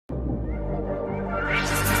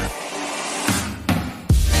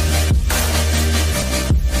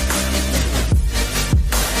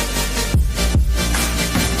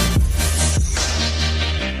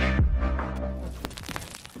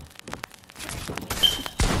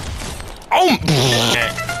Oh.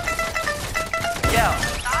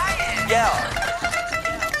 Yeah.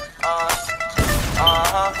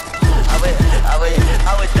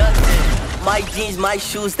 I would done it. My jeans, my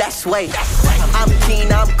shoes, that's Suede. I'm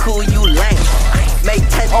keen, I'm cool, you lame. Make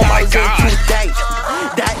 10,000 today.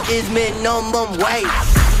 That is minimum wage.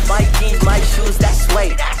 My jeans, my shoes, that's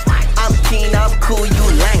Suede. I'm keen, I'm cool, you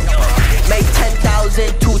lame. Make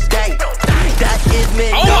 10,000 today. That is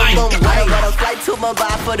minimum wage. Got a flight to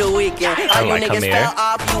Mumbai for the weekend. All you niggas fell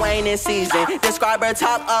off, you ain't in season. Describe her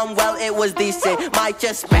top, well, it was decent. Might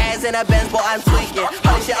just spaz in a Benz, boy, I'm tweaking.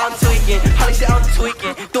 Holy shit, I'm tweaking. Holy shit, I'm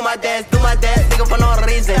tweaking. Do my dance, nigga, for no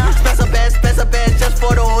reason. Spend a bed just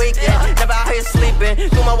for the weekend. Never out here sleeping,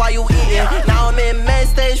 do my while you eating. Now I'm in main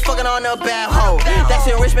stage, fucking on a bad hoe. That's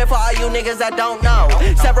enrichment for all you niggas that don't know.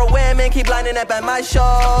 Several women keep lining up at my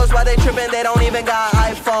shows. While they tripping, they don't even got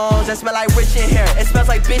iPhones. That smell like rich in here. It smells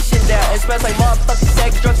like bitch in there. It smells like motherfucking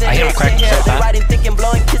sex, drugs, and hits in here. They riding thick and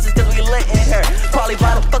blowing kisses cause we lit in here. Probably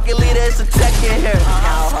by the fucking leader, it's a tech in here.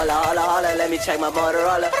 Now, holla, let me check my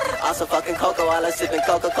Motorola. Also fucking Coca while I'm sipping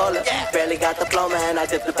Coca-Cola. Barely got the flow, man, I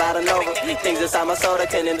tipped the bottle over. Things inside my soda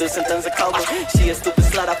can induce symptoms of coma. She a stupid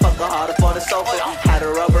slut, I fuck her harder for the sofa. Had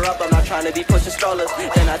her rubber up, I'm not trying to be pushing strollers.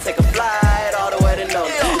 Then I take a flight all the way to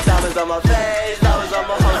Nova. Diamonds on my face, diamonds on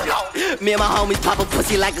my hoes. Me and my homies pop a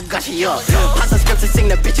pussy like a gushy, yo. Pop some scripts and sing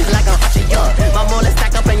the bitches like a usher, yo. My mole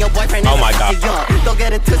stack up and your boyfriend is a fucker, yo. Don't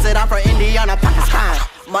get it twisted, I'm from Indiana, Pakistan.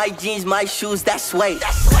 My jeans, my shoes, that's Suede.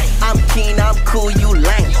 I'm keen, I'm cool, you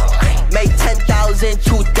lame. Make 10,000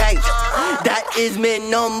 today. That is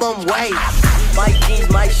minimum wage. My jeans,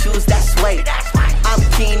 my shoes, that's Suede. I'm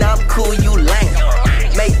keen, I'm cool, you lame.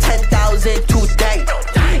 Make 10,000 today.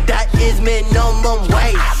 That is minimum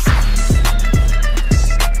wage.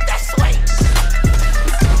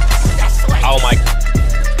 Oh my.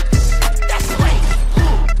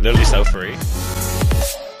 Literally so free.